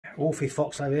Wolfy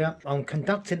Foxlow here. I'm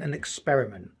conducting an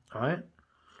experiment, alright?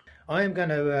 I am going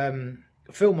to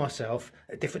film myself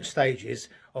at different stages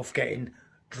of getting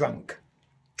drunk.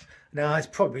 Now, it's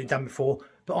probably been done before,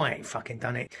 but I ain't fucking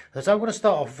done it. So I'm going to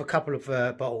start off with a couple of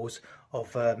bottles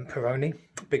of Peroni,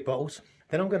 big bottles.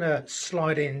 Then I'm going to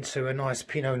slide into a nice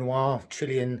Pinot Noir,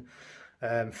 Chilean,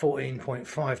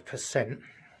 14.5%.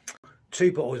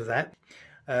 2 bottles of that.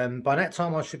 By that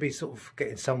time I should be sort of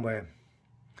getting somewhere.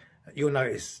 You'll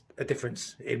notice a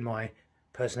difference in my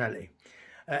personality.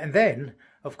 And then,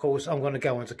 of course, I'm going to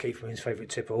go on to Keith Moon's favourite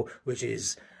tipple, which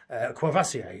is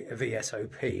Courvoisier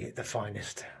VSOP, the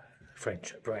finest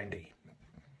French brandy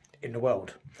in the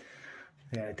world.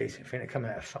 Yeah, decent thing to come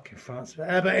out of fucking France.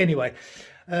 But anyway,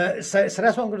 so that's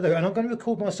what I'm going to do. And I'm going to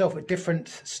record myself at different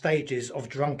stages of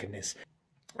drunkenness.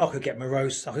 I could get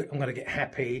morose, I'm going to get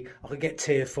happy, I could get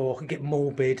tearful, I could get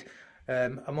morbid, I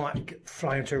might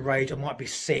fly into a rage, I might be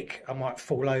sick, I might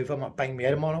fall over, I might bang my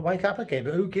head, I might not wake up again,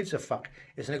 but who gives a fuck?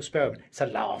 It's an experiment, it's a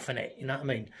laugh, innit, you know what I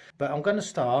mean? But I'm going to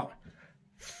start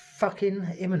fucking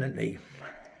imminently.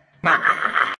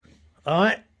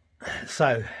 Alright,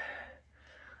 so,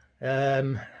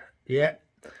 yeah,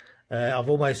 I've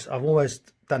almost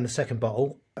done the second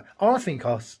bottle. I think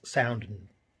I sound and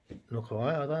look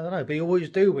alright, I don't know, but you always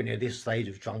do when you're at this stage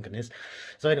of drunkenness.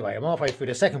 So anyway, I'm halfway through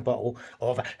the second bottle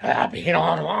of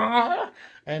Pinot Noir,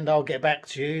 and I'll get back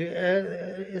to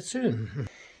you soon.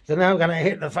 So now I'm going to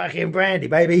hit the fucking brandy,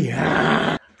 baby.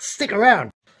 Stick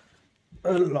around. I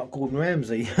look like Gordon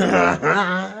Ramsay.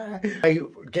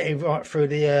 Getting right through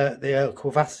the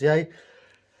Courvoisier.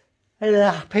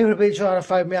 And people have been trying to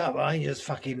phone me up, but I ain't just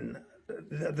fucking...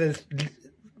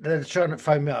 They're trying to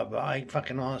phone me up, but I ain't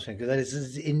fucking answering because this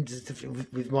is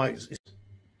with my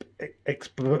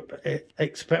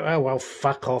oh well,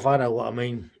 fuck off. I know what I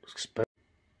mean.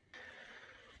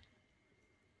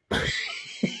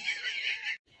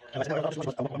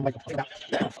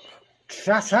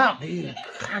 Shut up, you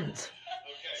cunt!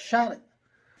 Shut it.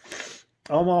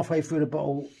 I'm halfway through the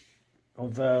bottle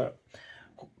of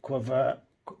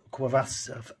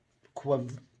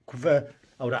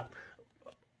hold up.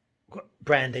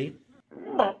 Brandy.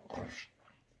 Oh,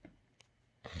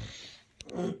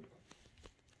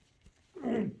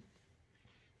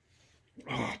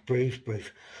 breathe.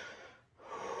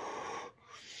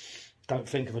 Don't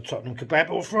think of a Tottenham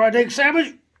kebab or fried egg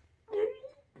sandwich.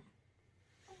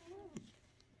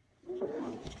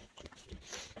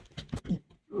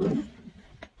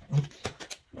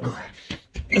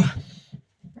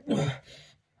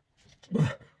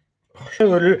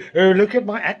 Look at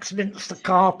my Axminster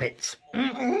carpets.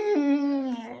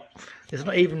 It's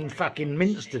not even fucking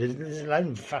Minster. It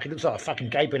alone fucking looks like a fucking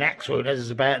gaping axe wound.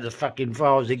 That's about as fucking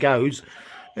far as it goes.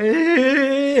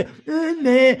 Wolfie's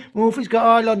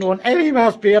got eyeliner on. He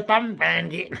must be a bum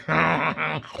bandit.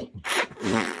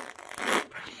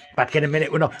 Back in a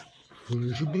minute when I...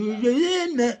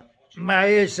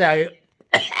 So...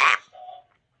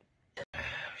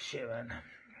 Shit, man.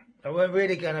 I weren't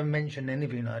really going to mention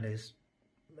anything like this,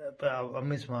 but I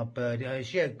miss my birdie.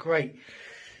 She had great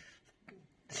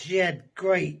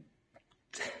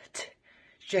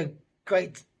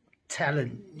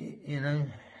talent, you know,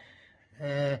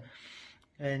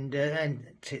 and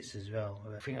tits as well.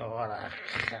 I think, oh,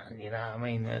 you know what I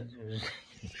mean? That was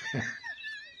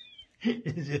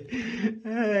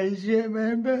shit,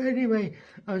 man. But anyway,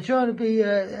 I'm trying to be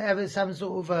having some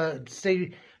sort of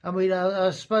see. I mean,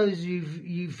 I suppose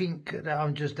you think that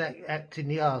I'm just acting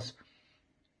the arse,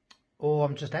 or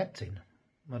I'm just acting.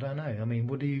 I don't know. I mean,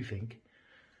 what do you think?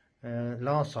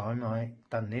 Last time I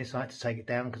done this, I had to take it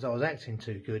down because I was acting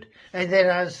too good, and then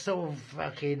I sort of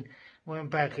fucking went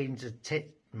back into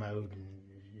tit mode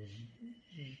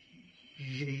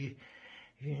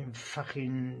and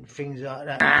fucking things like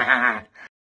that.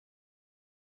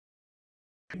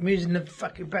 I'm using the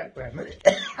fucking background.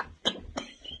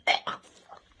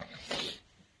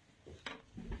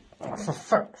 For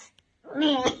fuck's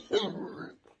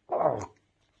oh.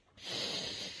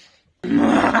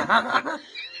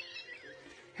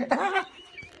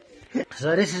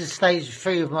 So this is stage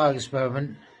 3 of my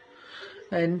experiment,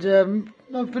 and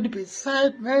I've been a bit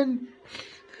sad, man.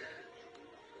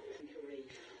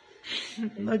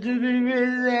 I've just been a bit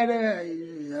sad.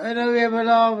 I know we have a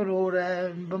laugh and all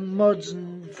that, and mods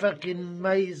and fucking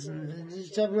mates and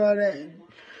stuff like that.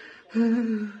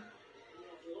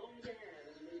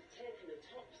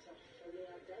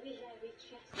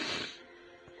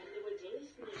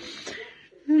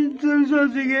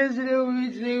 Sometimes it gets a little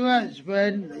bit too much,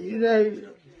 man, you know.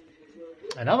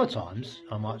 And other times,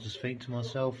 I might just think to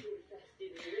myself,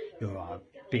 you're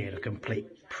being a complete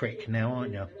prick now,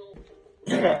 aren't you?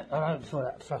 I don't feel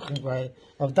that fucking great.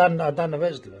 I've done the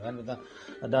rest of it.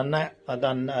 I've done that. I've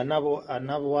done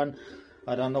another one.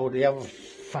 I've done all the other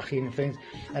fucking things.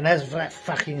 And as for that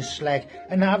fucking slag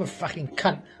and the other fucking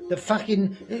cunt, the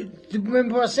fucking.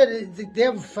 Remember I said it, the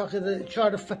other fucker that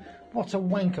tried to. What a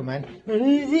wanker, man!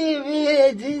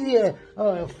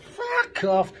 Oh, fuck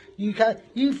off!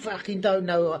 You fucking don't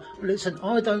know. Listen,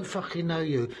 I don't fucking know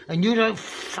you, and you don't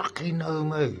fucking know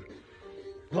me.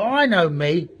 Well, I know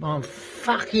me. I'm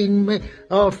fucking me.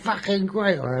 Oh, fucking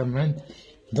great I am, man.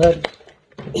 But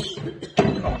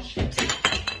oh shit!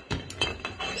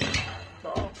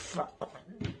 Oh fuck!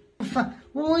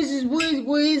 What is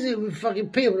it with fucking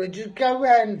people that just go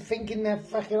around thinking they're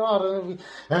fucking hard?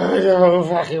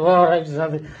 Oh,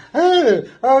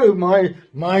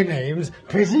 my name's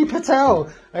Prissy Patel,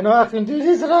 and I can do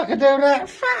this and I can do that.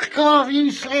 Fuck off,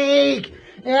 you sleek!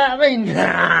 You know what I mean?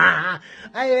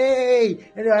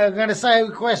 Hey, I'm going to say a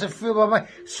request of film by my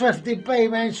Swifty B,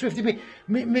 man, Swifty B,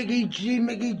 Mickey G,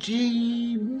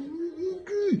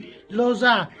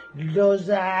 Loza,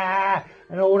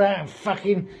 and all that, and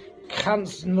fucking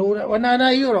cunts and all that. Well, no,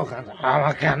 you're not cunt.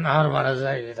 I'm a cunt. I don't want to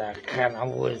say that cunt. I'm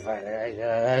always like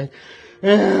that.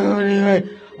 Anyway,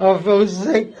 I feel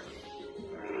sick.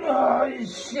 Oh,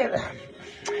 shit.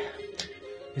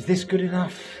 Is this good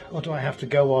enough? Or do I have to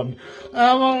go on?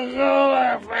 Oh my god,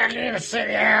 I'm fucking set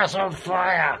the house on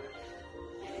fire.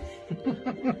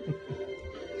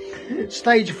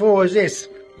 Stage 4 is this.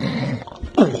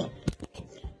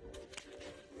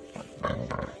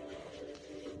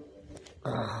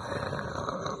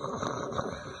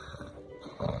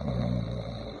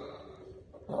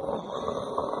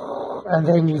 And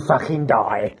then you fucking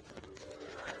die.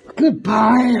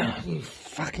 Goodbye, you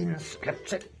fucking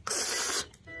skeptic.